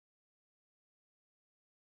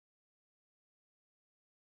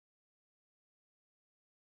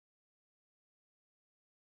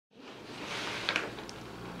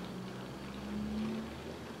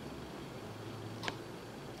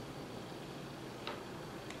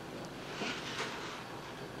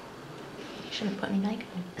shouldn't put any makeup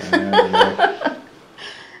on.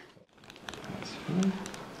 That's fine.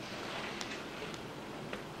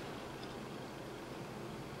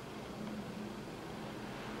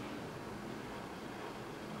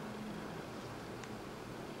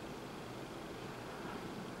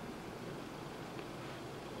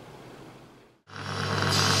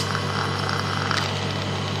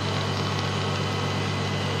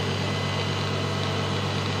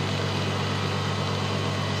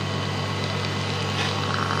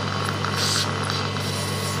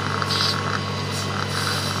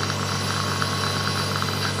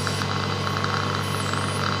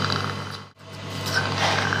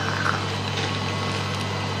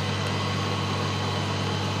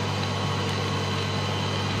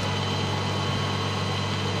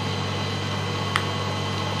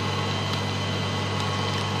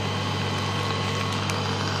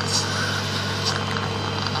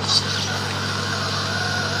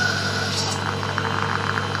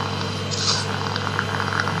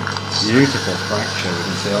 Beautiful fracture, you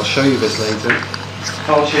can see. I'll show you this later.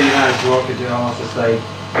 I'll show you how to work it. I'll have to stay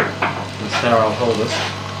in sterile holders.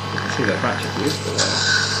 You can see the fracture beautiful there.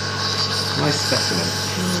 Nice specimen.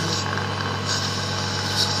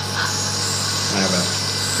 Now then,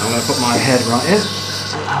 I'm going to put my head right in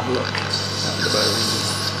and have a look at the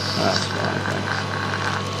bones. That's fine, thanks.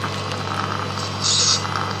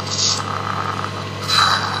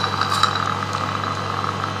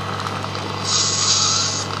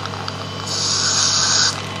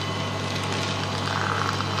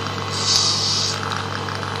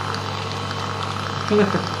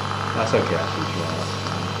 That's okay, actually.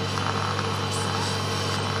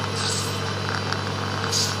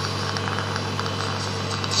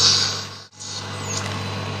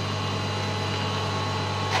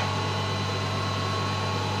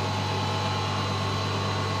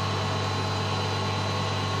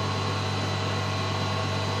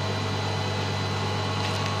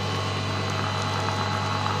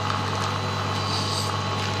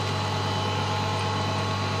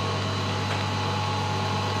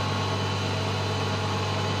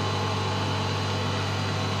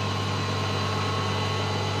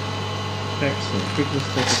 Excellent. If we can just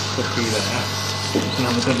take a cookie there, we can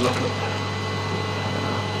have a good look at it.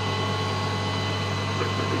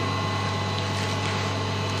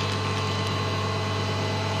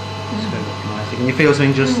 It's going to look nice. Can you feel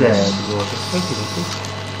something just there? Thank you,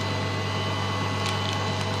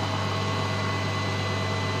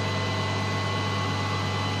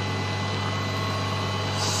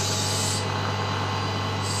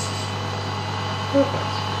 Perfect.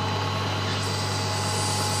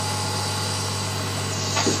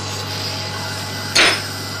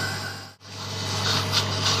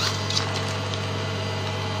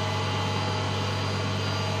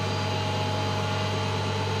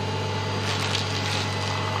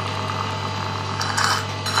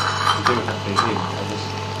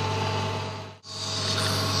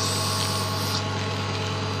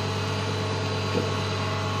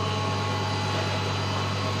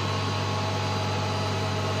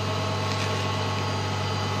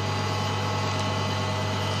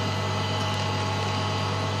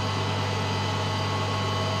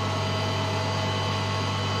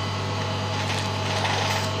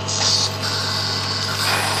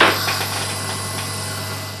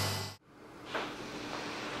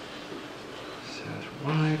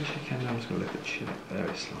 Wide as you can. I'm just going to lift the chin up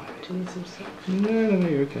very slightly. Do you need some socks? No,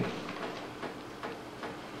 you're okay.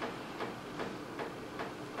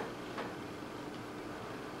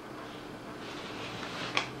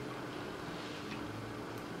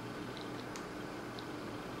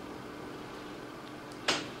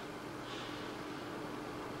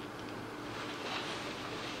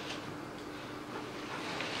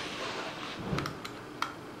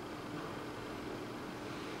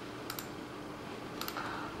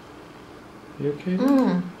 You okay?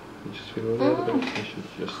 You just feel a little bit of tension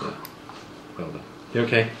just there. Well done. You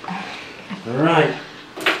okay? Alright,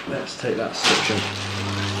 let's take that suction.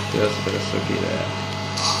 There's a bit of sucky there.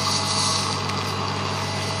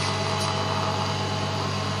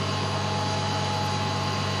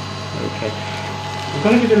 Okay. I'm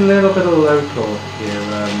going to give it a little bit of local here,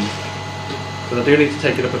 but I do need to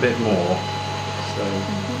take it up a bit more. So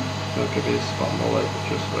I'll give you a spot more local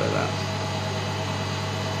just where that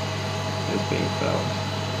is being felt.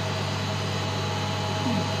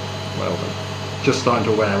 Well done. Just starting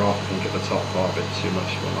to wear off, I think, at the top part a bit too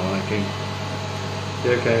much for my liking.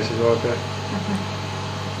 You okay, Mrs. Walker?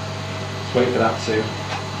 Just wait for that to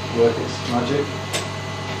work its magic.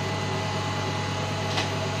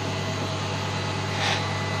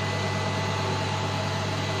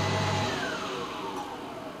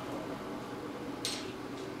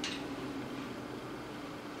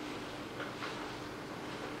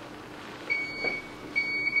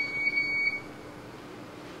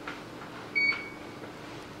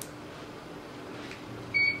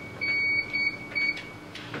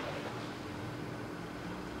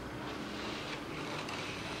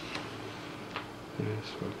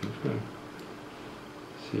 Just working through.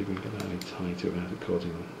 See if we can get that any tighter without it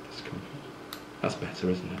causing discomfort. That's better,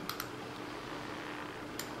 isn't it?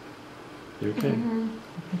 You okay?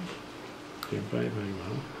 Doing very, very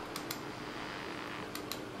well.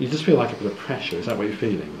 You just feel like a bit of pressure. Is that what you're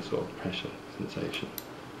feeling? The sort of pressure sensation?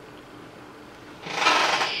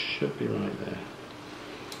 Should be right there.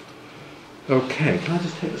 Okay, can I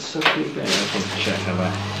just take the sucky again? I just want to check how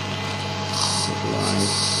that is live.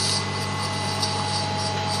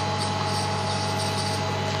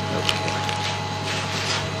 Okay.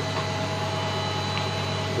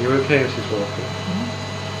 Are you okay, Mrs. Walker?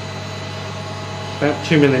 About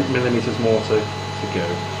 2 millimetres more to go.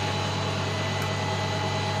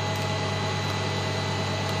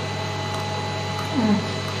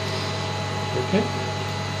 Okay?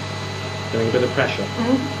 Doing a bit of pressure?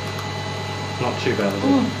 Not too bad, is it?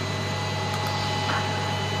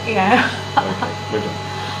 Yeah. Okay, we're done.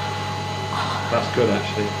 That's good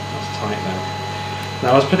actually, that's tight now.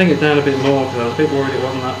 Now I was putting it down a bit more because I was a bit worried it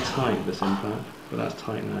wasn't that tight, this implant, but that's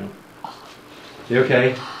tight now. You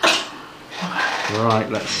okay? Right,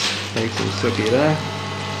 let's take some sucky there.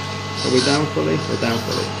 Are we down fully? We're down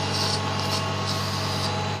fully.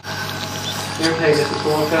 You okay, Mrs.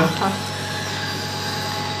 Walker?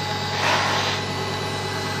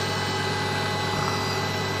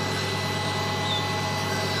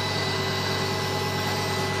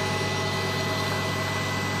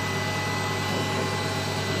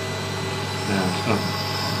 Now,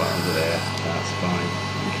 right under there, that's fine.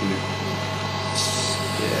 Thank you.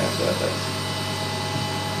 Yeah, perfect.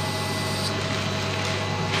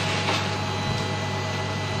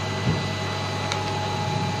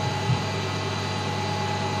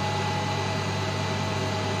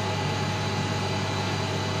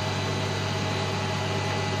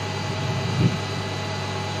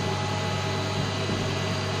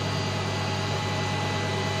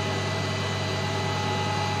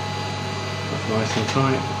 Nice and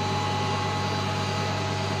tight.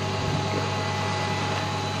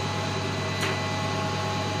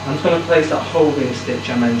 I'm just going to place that holding stitch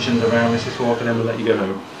I mentioned around Mrs. Walker and then we'll let you go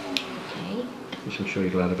home. Okay. Which I'm sure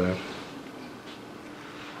you're glad about.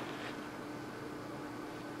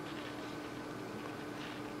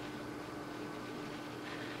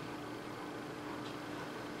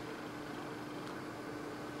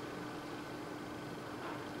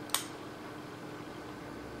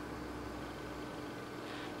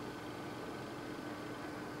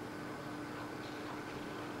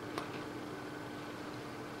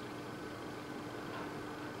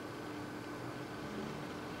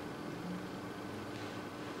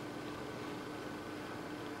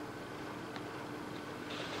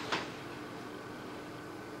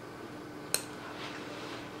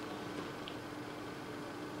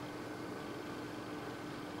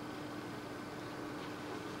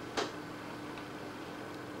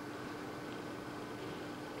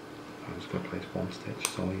 I'm just going to place one stitch,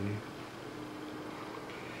 that's all you need.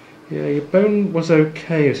 Yeah, your bone was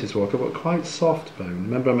okay, Mrs. Walker, but quite soft bone.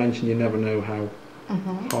 Remember I mentioned you never know how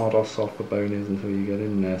hard or soft the bone is until you get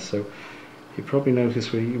in there, so you probably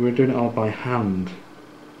noticed we were doing it all by hand.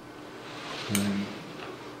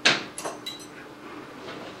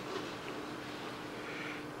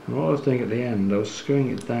 And what I was doing at the end, I was screwing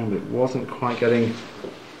it down, but it wasn't quite getting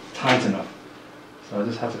tight enough. So I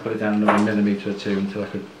just had to put it down another millimetre or two until I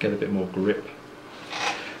could get a bit more grip.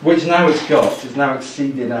 Which now it's got, it's now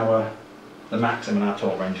exceeded the maximum our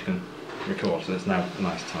torque range can record, so it's now a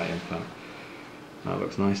nice tight implant. That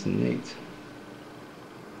looks nice and neat.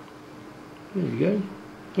 There you go.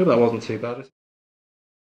 Hope that wasn't too bad.